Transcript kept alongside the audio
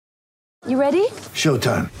You ready?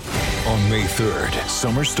 Showtime. On May 3rd,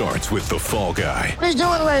 summer starts with The Fall Guy. Let's do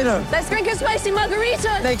it later. Let's drink a spicy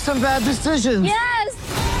margarita. Make some bad decisions.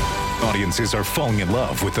 Yes! Audiences are falling in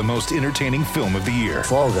love with the most entertaining film of the year.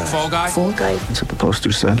 Fall Guy. Fall Guy? Fall guy. That's what the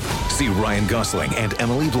poster said. See Ryan Gosling and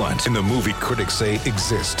Emily Blunt in the movie critics say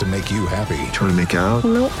exists to make you happy. Trying to make it out?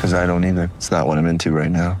 Nope. Because I don't either. It's not what I'm into right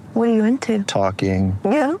now. What are you into? Talking.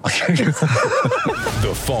 Yeah.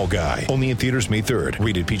 The Fall Guy. Only in theaters May 3rd.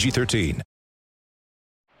 Rated PG-13.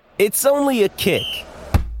 It's only a kick,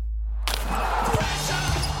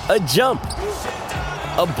 a jump,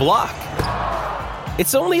 a block.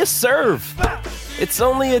 It's only a serve. It's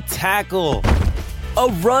only a tackle, a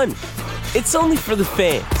run. It's only for the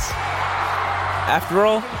fans. After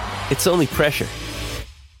all, it's only pressure.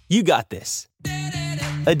 You got this.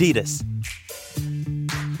 Adidas.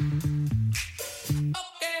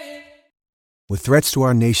 With threats to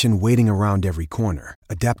our nation waiting around every corner,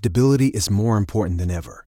 adaptability is more important than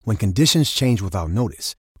ever. When conditions change without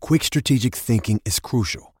notice, quick strategic thinking is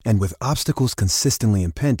crucial. And with obstacles consistently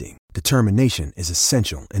impending, determination is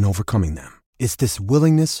essential in overcoming them. It's this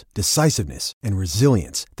willingness, decisiveness, and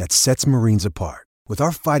resilience that sets Marines apart. With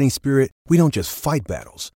our fighting spirit, we don't just fight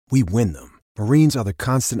battles, we win them. Marines are the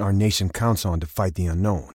constant our nation counts on to fight the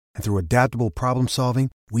unknown. And through adaptable problem solving,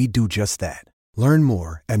 we do just that. Learn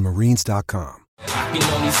more at marines.com. I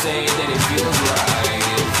can only say that it feels right.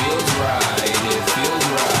 It feels right. It feels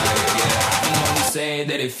right. Yeah, I can only say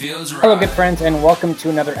that it feels right. Hello, good friends, and welcome to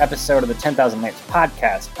another episode of the 10,000 Nights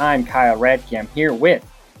podcast. I'm Kyle Radke. I'm here with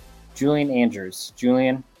Julian Andrews.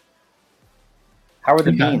 Julian, how are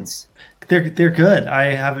the beans? They're good. I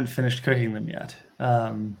haven't finished cooking them yet.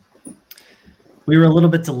 We were a little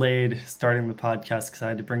bit delayed starting the podcast because I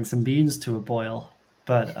had to bring some beans to a boil,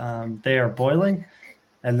 but they are boiling.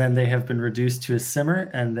 And then they have been reduced to a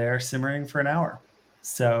simmer, and they're simmering for an hour.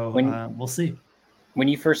 So we'll see. When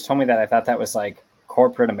you first told me that, I thought that was like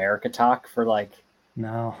corporate America talk for like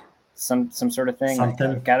no some sort of thing.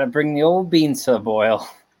 Something. Got to bring the old beans to the boil.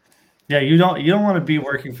 Yeah, you don't want to be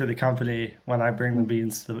working for the company when I bring the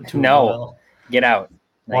beans to a boil. Get out.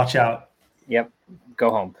 Watch out. Yep,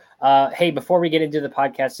 go home. Hey, before we get into the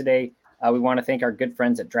podcast today, we want to thank our good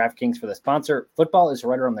friends at DraftKings for the sponsor. Football is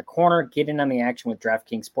right around the corner. Get in on the action with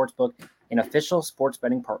DraftKings Sportsbook, an official sports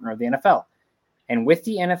betting partner of the NFL. And with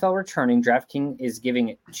the NFL returning, DraftKings is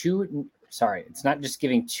giving it's not just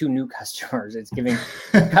giving two new customers. It's giving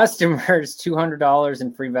customers $200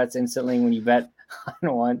 in free bets instantly when you bet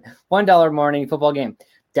on $1 morning football game.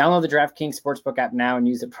 Download the DraftKings Sportsbook app now and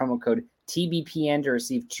use the promo code TBPN to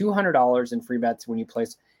receive $200 in free bets when you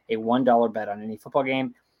place a $1 bet on any football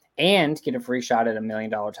game. And get a free shot at $1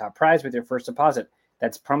 million top prize with your first deposit.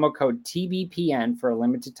 That's promo code TBPN for a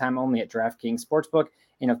limited time only at DraftKings Sportsbook,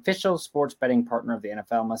 an official sports betting partner of the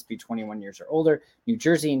NFL. Must be 21 years or older. New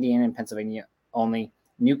Jersey, Indiana, and Pennsylvania only.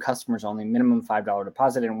 New customers only. Minimum $5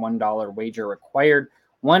 deposit and $1 wager required.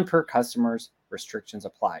 One per customers. Restrictions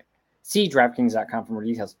apply. See DraftKings.com for more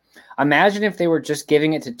details. Imagine if they were just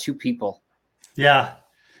giving it to two people. Yeah.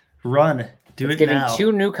 Run. Do it giving now.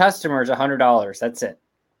 Two new customers $100. That's it.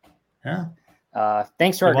 Yeah.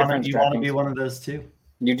 Thanks to our good friends. You want to be one of those too?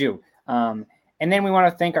 You do. And then we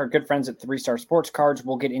want to thank our good friends at 3-Star Sports Cards.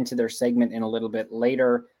 We'll get into their segment in a little bit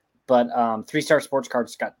later. But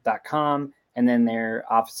 3starsportscards.com, and then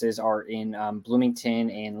their offices are in Bloomington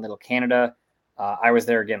and Little Canada. I was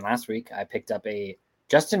there again last week. I picked up a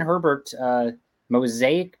Justin Herbert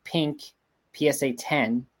Mosaic Pink PSA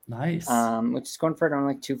 10. Nice. Which is going for around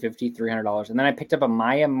like $250, $300. And then I picked up a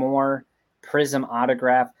Maya Moore Prism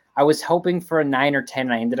autograph. I was hoping for a 9 or 10,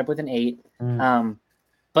 and I ended up with an 8.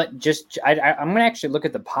 But just I'm going to actually look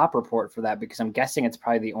at the pop report for that because I'm guessing it's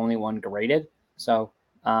probably the only one graded. So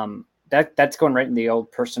that's going right in the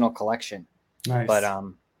old personal collection. Nice.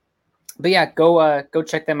 But yeah, go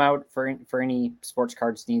check them out for any sports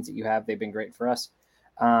cards needs that you have. They've been great for us.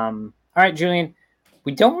 All right, Julian.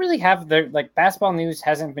 We don't really have basketball news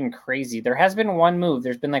hasn't been crazy. There has been one move.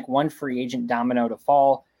 There's been like one free agent domino to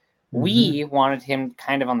fall. We wanted him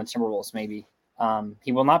kind of on the Timberwolves, maybe.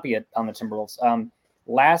 He will not be on the Timberwolves.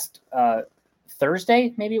 Last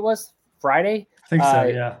Thursday, maybe it was Friday. I think so,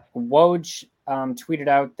 yeah. Woj tweeted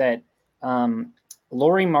out that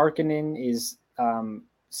Lauri Markkanen is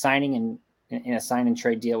signing in a sign and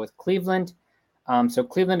trade deal with Cleveland. So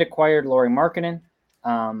Cleveland acquired Lauri Markkanen.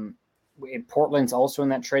 Portland's also in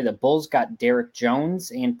that trade. The Bulls got Derek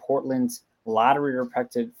Jones and Portland's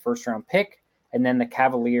lottery-protected first-round pick. And then the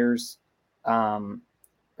Cavaliers,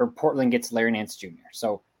 Portland gets Larry Nance Jr.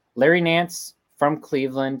 So Larry Nance from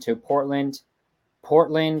Cleveland to Portland.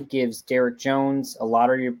 Portland gives Derek Jones a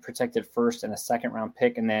lottery-protected first and a second-round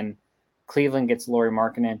pick. And then Cleveland gets Lauri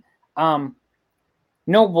Markkanen.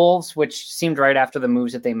 No Wolves, which seemed right after the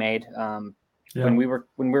moves that they made. When we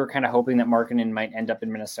were kind of hoping that Markkanen might end up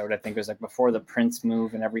in Minnesota. I think it was like before the Prince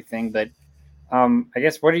move and everything. But I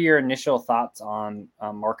guess what are your initial thoughts on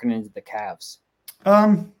Markkanen to the Cavs?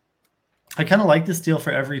 I kind of like this deal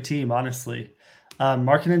for every team, honestly.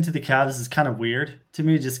 Markkanen to the Cavs is kind of weird to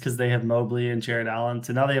me just because they have Mobley and Jared Allen.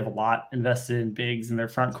 So now they have a lot invested in bigs in their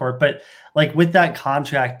front court. But like with that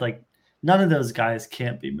contract, like none of those guys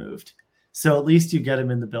can't be moved. So at least you get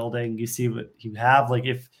him in the building. You see what you have. Like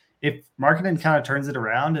if Markkanen kind of turns it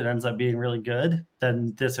around and ends up being really good,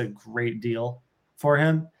 then this is a great deal for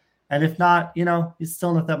him. And if not, he's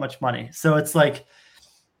still not that much money. So it's like,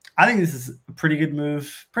 I think this is a pretty good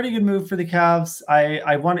move for the Cavs.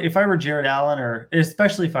 I want, if I were Jared Allen or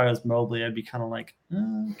especially if I was Mobley, I'd be kind of like,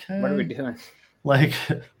 okay, what are we doing? Like,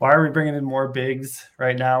 why are we bringing in more bigs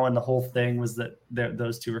right now? And the whole thing was that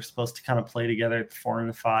those two were supposed to kind of play together at the 4 and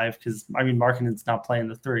the 5. Cause Markkanen's not playing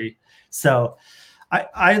the 3. So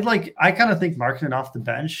I kind of think Markkanen off the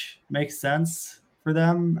bench makes sense for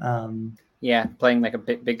them. Playing like a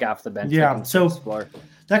big off the bench. Yeah. So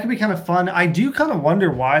that could be kind of fun. I do kind of wonder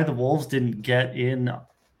why the Wolves didn't get in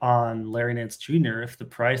on Larry Nance Jr. if the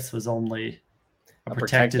price was only a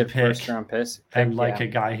protected pick first-round pick and a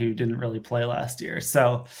guy who didn't really play last year.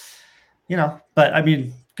 So, but I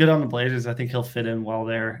mean, good on the Blazers. I think he'll fit in well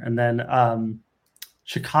there. And then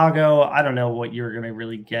Chicago, I don't know what you're going to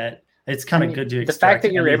really get. It's kind of good to expect. The fact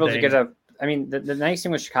that you're able to get the nice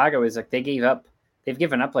thing with Chicago is like they've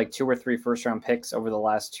given up like 2 or 3 first-round picks over the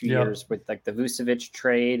last 2 years with like the Vucevic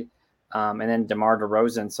trade and then DeMar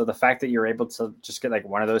DeRozan. So the fact that you're able to just get like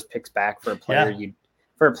one of those picks back for a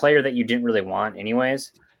player that you didn't really want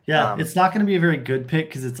anyways. Yeah, it's not going to be a very good pick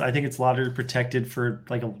because I think it's lottery protected for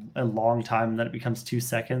like a long time, and then it becomes 2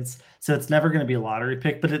 seconds. So it's never going to be a lottery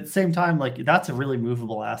pick. But at the same time, like that's a really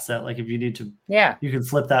movable asset. Like if you need to, you can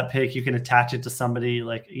flip that pick, you can attach it to somebody.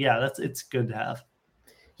 Like it's good to have.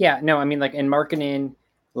 Yeah, no, I mean like in Markkanen,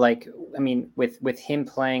 with him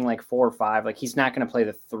playing like 4 or 5, like he's not going to play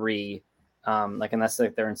the 3, unless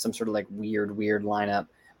like they're in some sort of like weird lineup.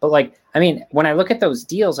 But like, I mean, when I look at those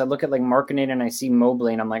deals, I look at like Markkanen and I see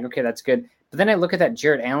Mobley and I'm like, okay, that's good. But then I look at that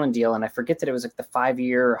Jared Allen deal and I forget that it was like the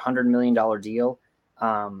 5-year, $100 million deal.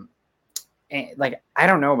 And like, I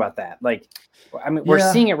don't know about that. Like, I mean,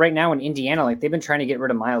 we're seeing it right now in Indiana. Like they've been trying to get rid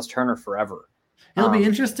of Miles Turner forever. It'll be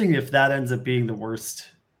interesting if that ends up being the worst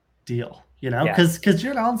deal, because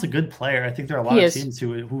Jared Allen's a good player. I think there are a lot of teams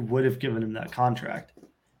who would have given him that contract.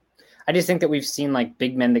 I just think that we've seen like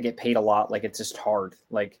big men that get paid a lot. Like it's just hard.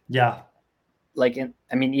 We talk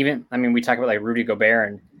about like Rudy Gobert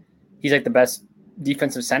and he's like the best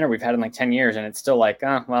defensive center we've had in like 10 years. And it's still like,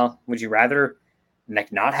 would you rather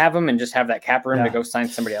like not have him and just have that cap room to go sign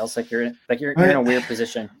somebody else? Like you're in a weird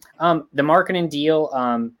position. The Markkanen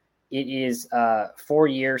deal, it is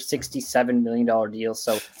 4-year, $67 million deal.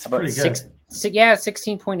 So that's about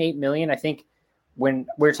 $16.8 million. I think when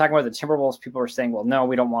we were talking about the Timberwolves, people were saying, well, no,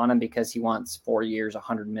 we don't want him because he wants 4 years,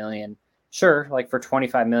 $100 million. Sure. Like for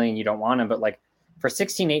 $25 million, you don't want him, but like for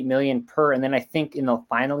 $16.8 million per. And then I think in the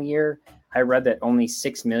final year, I read that only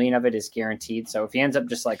 $6 million of it is guaranteed. So if he ends up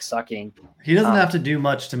just like sucking, he doesn't have to do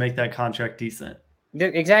much to make that contract decent.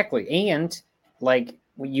 Exactly. And like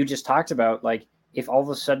what you just talked about, like if all of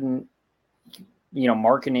a sudden,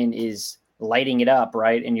 Markkanen is lighting it up,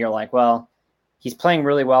 right? And you're like, well, he's playing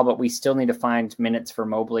really well, but we still need to find minutes for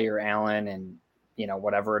Mobley or Allen and,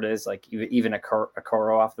 whatever it is, like even a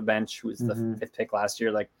Okoro off the bench, who was the 5th pick last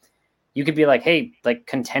year. Like you could be like, hey, like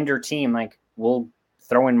contender team, like we'll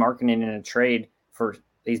throw in Markkanen in a trade for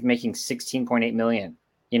he's making $16.8 million,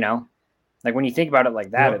 like when you think about it like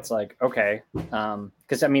that, it's like, okay.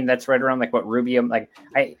 Cause that's right around like what Rubio, like,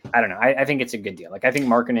 I don't know. I think it's a good deal. Like I think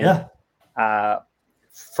Markkanen,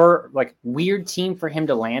 for like weird team for him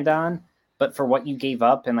to land on, but for what you gave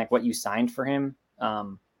up and like what you signed for him,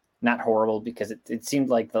 not horrible because it seemed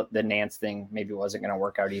like the Nance thing maybe wasn't going to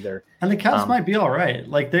work out either. And the Cavs might be all right.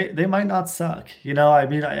 Like they might not suck.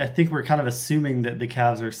 I think we're kind of assuming that the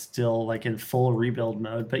Cavs are still like in full rebuild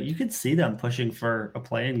mode, but you could see them pushing for a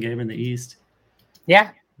play-in game in the East.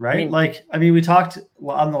 Yeah. Right. We talked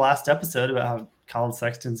on the last episode about how Colin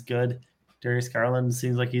Sexton's good. Darius Garland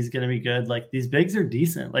seems like he's going to be good. Like these bigs are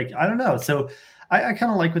decent. Like, I don't know. So I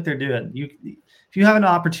kind of like what they're doing. If you have an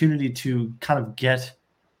opportunity to kind of get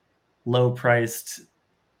low priced,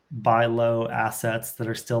 buy low assets that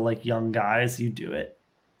are still like young guys, you do it.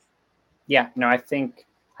 Yeah, no, I think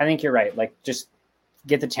you're right. Like just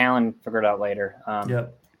get the talent and figure it out later.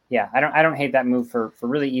 Yeah, I don't hate that move for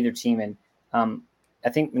really either team. And I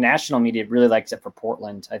think national media really likes it for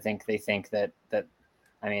Portland. I think they think that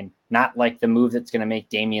I mean, not like the move that's going to make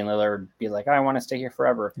Damian Lillard be like, oh, I want to stay here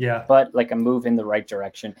forever. Yeah. But like a move in the right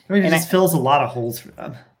direction. I mean, it just fills a lot of holes for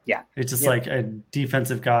them. Yeah. It's just like a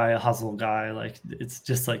defensive guy, a hustle guy. Like, it's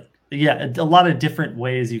just like, a lot of different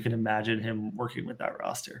ways you can imagine him working with that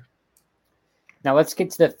roster. Now let's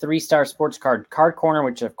get to the 3-Star Sports Card Corner,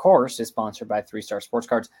 which of course is sponsored by 3-Star Sports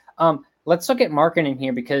Cards. Let's look at Markkanen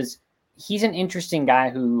here because he's an interesting guy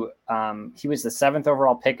who he was the 7th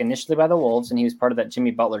overall pick initially by the Wolves, and he was part of that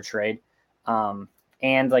Jimmy Butler trade.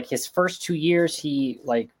 And like his first 2 years, he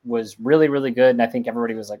like was really, really good. And I think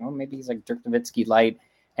everybody was like, oh, maybe he's like Dirk Nowitzki light.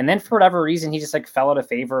 And then for whatever reason, he just like fell out of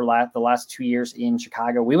favor the last 2 years in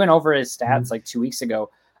Chicago. We went over his stats like 2 weeks ago.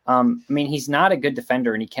 I mean, he's not a good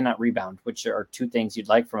defender and he cannot rebound, which are two things you'd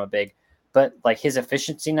like from a big, but like his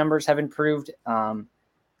efficiency numbers have improved.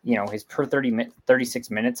 His per 36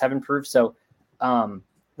 minutes have improved. So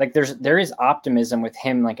like there is optimism with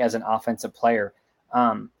him, like as an offensive player.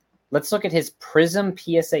 Let's look at his Prism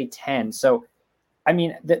PSA 10. So, I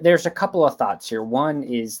mean, there's a couple of thoughts here. One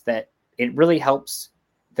is that it really helps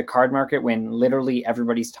the card market when literally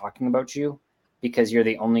everybody's talking about you because you're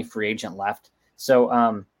the only free agent left.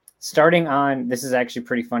 So starting on, this is actually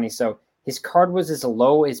pretty funny. So his card was as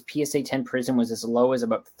low as PSA 10 Prism was as low as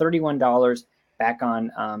about $31 back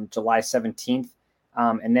on July 17th.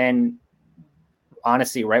 And then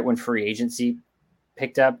honestly, right when free agency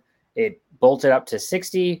picked up, it bolted up to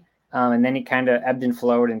 60. And then it kind of ebbed and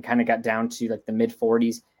flowed and kind of got down to like the mid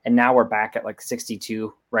 40s. And now we're back at like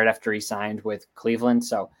 62 right after he signed with Cleveland.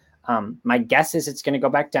 So my guess is it's going to go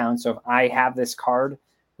back down. So if I have this card,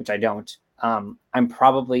 which I don't, I'm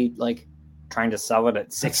probably like trying to sell it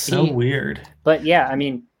at 60. That's so weird. But yeah, I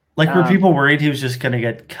mean, like were people worried he was just going to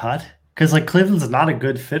get cut? Because like Cleveland's not a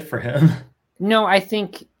good fit for him. No, I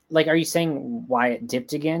think like, are you saying why it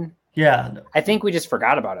dipped again? Yeah. I think we just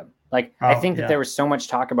forgot about him. Like, I think that there was so much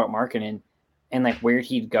talk about Markkanen and like where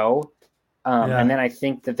he'd go. And then I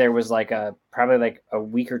think that there was like probably like a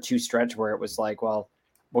week or two stretch where it was like, well,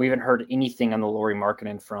 we haven't heard anything on the Lauri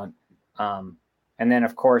Markkanen front. And then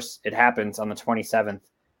of course it happens on the 27th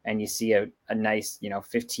and you see a nice,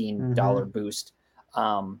 $15 boost.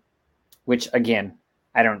 Which again,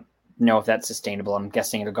 I don't know if that's sustainable. I'm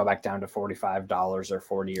guessing it'll go back down to $45 or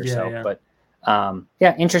 40 or so. Yeah. But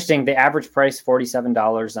interesting. The average price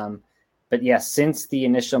 $47. But yeah, since the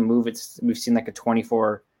initial move, we've seen like a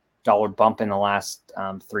 $24 bump in the last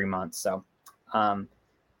 3 months. So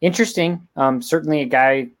interesting. Certainly a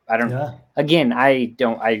guy. Again, I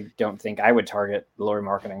don't think I would target Lauri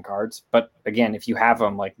Markkanen cards. But again, if you have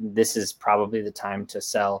them, like this is probably the time to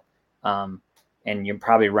sell. And you're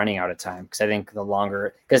probably running out of time because I think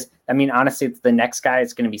honestly, the next guy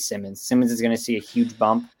is going to be Simmons. Simmons is going to see a huge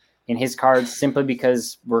bump in his cards simply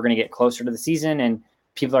because we're going to get closer to the season and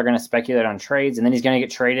people are going to speculate on trades and then he's going to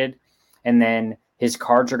get traded and then his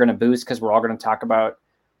cards are going to boost because we're all going to talk about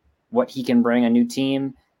what he can bring a new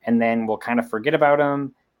team and then we'll kind of forget about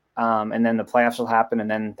him. And then the playoffs will happen and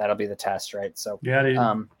then that'll be the test. Right. So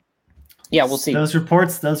we'll see. Those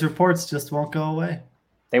reports just won't go away.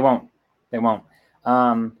 They won't.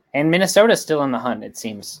 And Minnesota's still in the hunt, it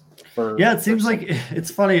seems. It seems like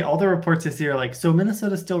it's funny. All the reports I see are like, so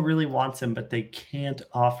Minnesota still really wants him, but they can't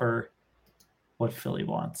offer what Philly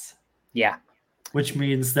wants. Yeah. Which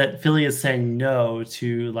means that Philly is saying no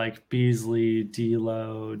to like Beasley,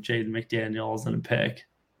 D'Lo, Jaden McDaniels, and a pick.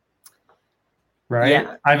 Right?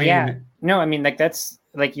 Yeah. Like that's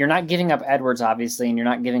like you're not giving up Edwards, obviously, and you're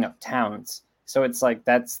not giving up Towns. So it's like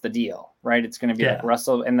that's the deal, right? It's going to be like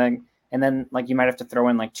Russell, and then like you might have to throw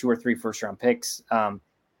in like 2 or 3 first-round picks.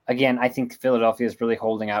 Again, I think Philadelphia is really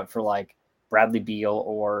holding out for like Bradley Beal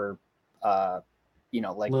or like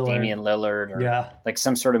Lillard. Damian Lillard or like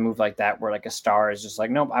some sort of move like that where like a star is just like,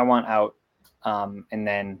 nope, I want out. And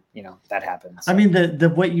then, that happens. I mean,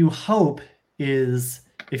 the what you hope is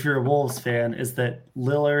if you're a Wolves fan is that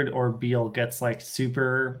Lillard or Beal gets like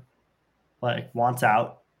super like wants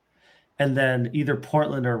out. And then either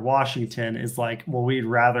Portland or Washington is like, well, we'd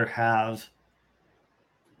rather have,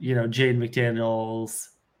 Jaden McDaniels,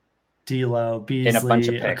 D'Lo, Beasley, a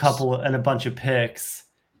bunch of picks.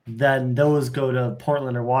 Then those go to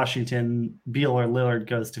Portland or Washington. Beal or Lillard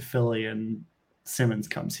goes to Philly, and Simmons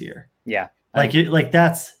comes here. Yeah,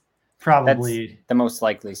 that's probably the most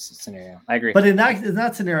likely scenario. I agree. But in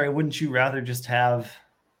that scenario, wouldn't you rather just have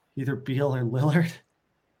either Beal or Lillard?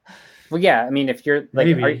 Well, yeah. I mean, if you're like,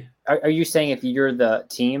 maybe. Are you saying if you're the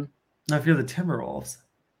team? No, if you're the Timberwolves.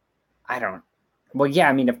 I Well, yeah,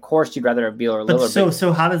 I mean, of course, you'd rather have Beal or But Lillard.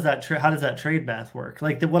 so how does that trade math work?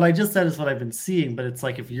 Like what I just said is what I've been seeing, but it's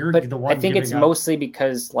like if you're but the one, I think it's mostly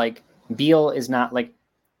because like Beal is not like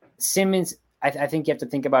Simmons. I think you have to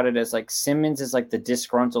think about it as like Simmons is like the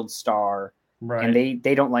disgruntled star, right? And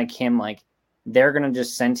they don't like him. Like they're gonna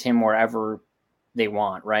just send him wherever they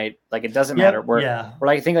want, right? Like it doesn't matter where. Yeah. Or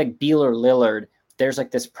like I think like Beal or Lillard, there's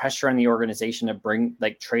like this pressure on the organization to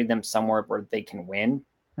trade them somewhere where they can win.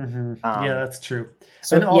 Mm-hmm. Yeah, that's true.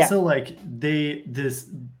 So, and also, like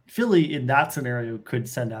Philly in that scenario could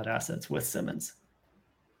send out assets with Simmons.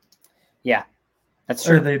 Yeah, that's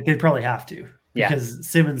true. Or they probably have to, because Yeah.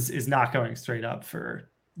 Simmons is not going straight up for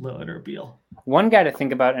Lillard or Beal. One guy to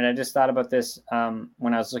think about, and I just thought about this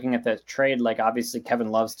when I was looking at the trade. Like obviously Kevin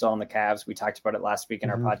Love's still on the Cavs. We talked about it last week in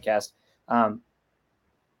our podcast.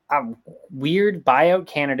 A weird buyout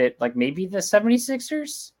candidate, like maybe the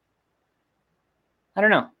 76ers. I don't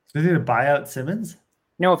know. Are they going to buy out Simmons?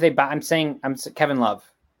 No, if they buy, I'm Kevin Love.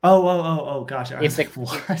 Oh, gosh. If the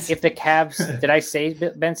Cavs, did I say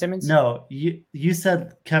Ben Simmons? No, you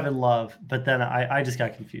said Kevin Love, but then I just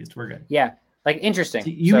got confused. We're good. Yeah, like interesting.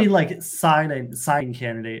 You mean like sign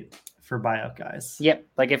candidate for buyout guys? Yep.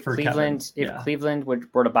 Like if Cleveland, Cleveland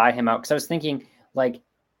were to buy him out, because I was thinking like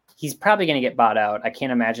he's probably going to get bought out. I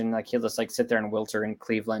can't imagine like he'll just like sit there and wilter in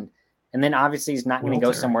Cleveland, and then obviously he's not going to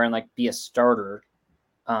go somewhere and like be a starter.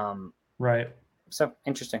 Right. So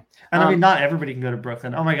interesting. And I mean, not everybody can go to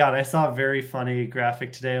Brooklyn. Oh my God. I saw a very funny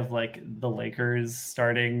graphic today of like the Lakers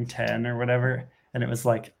starting 10 or whatever. And it was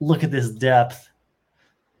like, look at this depth.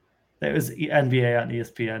 It was NBA on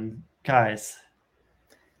ESPN. Guys,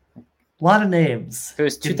 a lot of names. It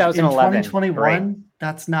was 2011. In 2021, right?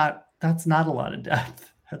 That's not a lot of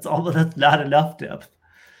depth. That's not enough depth.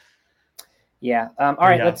 Yeah. All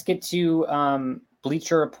right. Let's get to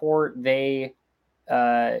Bleacher Report. They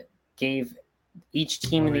gave each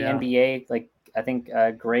team in the NBA, like I think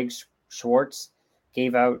Greg Schwartz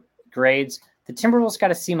gave out grades. The Timberwolves got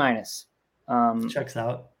a C-. Checks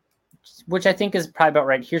out. Which I think is probably about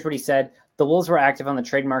right. Here's what he said. The Wolves were active on the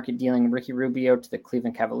trade market, dealing Ricky Rubio to the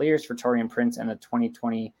Cleveland Cavaliers for Taurean Prince and a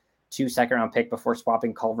 2022 second-round pick before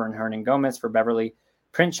swapping Culver and Hernangomez for Beverly.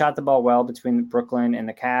 Prince shot the ball well between Brooklyn and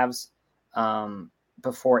the Cavs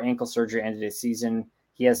before ankle surgery ended his season.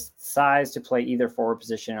 He has size to play either forward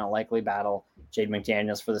position in a likely battle Jade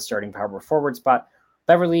McDaniels for the starting power forward spot.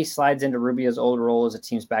 Beverly slides into Rubio's old role as a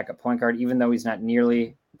team's backup point guard, even though he's not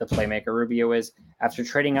nearly the playmaker Rubio is. After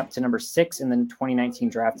trading up to number 6 in the 2019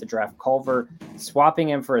 draft to draft Culver, swapping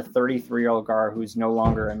him for a 33-year-old guard who's no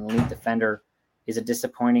longer an elite defender is a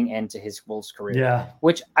disappointing end to his Wolves career. Yeah.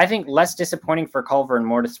 Which I think less disappointing for Culver and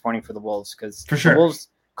more disappointing for the Wolves, because for sure. The Wolves,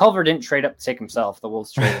 Culver didn't trade up to take himself. The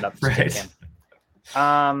Wolves traded up to right. take him.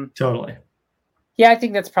 Totally. Yeah, I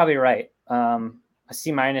think that's probably right. A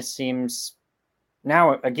C- seems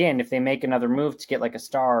now, again, if they make another move to get like a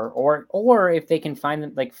star, or if they can find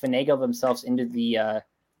them, like finagle themselves into the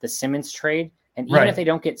Simmons trade, and even if they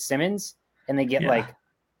don't get Simmons and they get like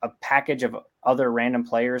a package of other random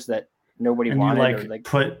players that nobody wanted, you like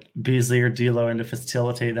put Beasley or D'Lo in to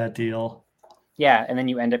facilitate that deal. Yeah, and then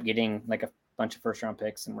you end up getting like a bunch of first round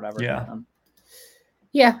picks and whatever. Yeah.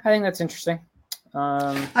 I think that's interesting.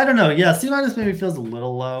 I don't know. Yeah, C- maybe feels a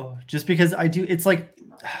little low, just because it's like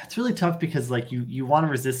it's really tough because like you want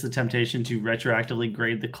to resist the temptation to retroactively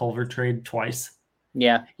grade the Culver trade twice.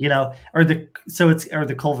 Yeah, or the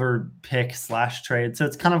Culver pick / trade. So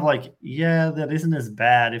it's kind of like, that isn't as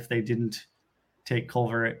bad if they didn't take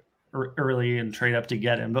Culver early and trade up to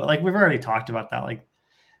get him. But like we've already talked about that, like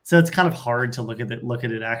so it's kind of hard to look at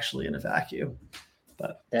it actually in a vacuum.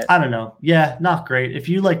 But I don't know. Yeah, not great. If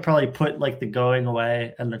you like probably put like the going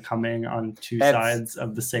away and the coming on two sides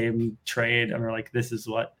of the same trade and are like, this is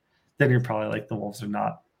what, then you're probably like the Wolves are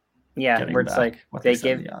not. Yeah, where it's like they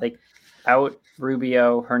give like out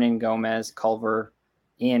Rubio, Hernangomez, Culver,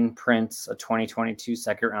 in Prince, a 2022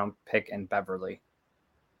 second round pick, and Beverly.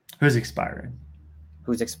 Who's expiring?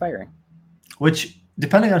 Which,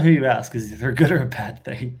 depending on who you ask, is either good or a bad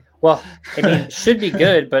thing. Well, I mean, it should be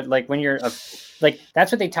good, but like when you're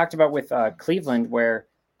that's what they talked about with Cleveland, where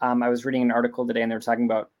I was reading an article today and they were talking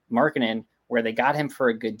about Markkanen, where they got him for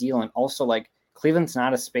a good deal. And also like Cleveland's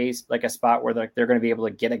not a spot where they're going to be able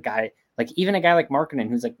to get a guy, like even a guy like Markkanen,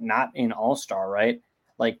 who's like not an all-star, right?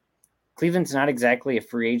 Like Cleveland's not exactly a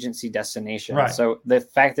free agency destination. Right. So the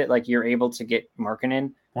fact that like you're able to get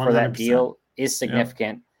Markkanen for that deal is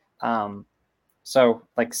significant. Yeah. So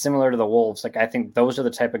like similar to the Wolves, like I think those are the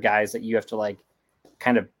type of guys that you have to like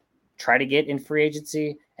kind of try to get in free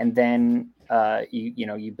agency, and then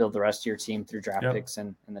you build the rest of your team through draft picks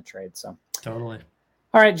and the trade. So totally.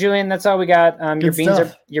 All right, Julian, that's all we got. Your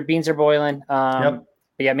Good beans are boiling. Yep.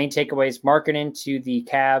 But yeah, main takeaways: marking into the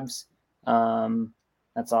Cavs.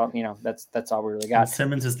 That's all. That's all we really got. And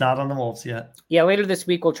Simmons is not on the Wolves yet. Yeah, later this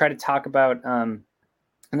week we'll try to talk about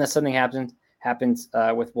unless something happens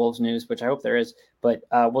with Wolves news, which I hope there is. But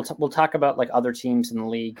we'll talk about like other teams in the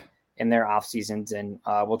league in their off seasons, and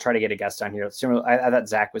we'll try to get a guest on here. I thought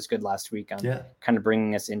Zach was good last week on kind of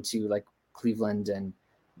bringing us into like Cleveland and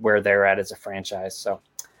where they're at as a franchise. So,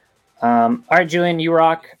 all right, Julian, you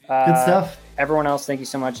rock. Good stuff. Everyone else, thank you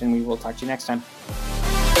so much, and we will talk to you next time.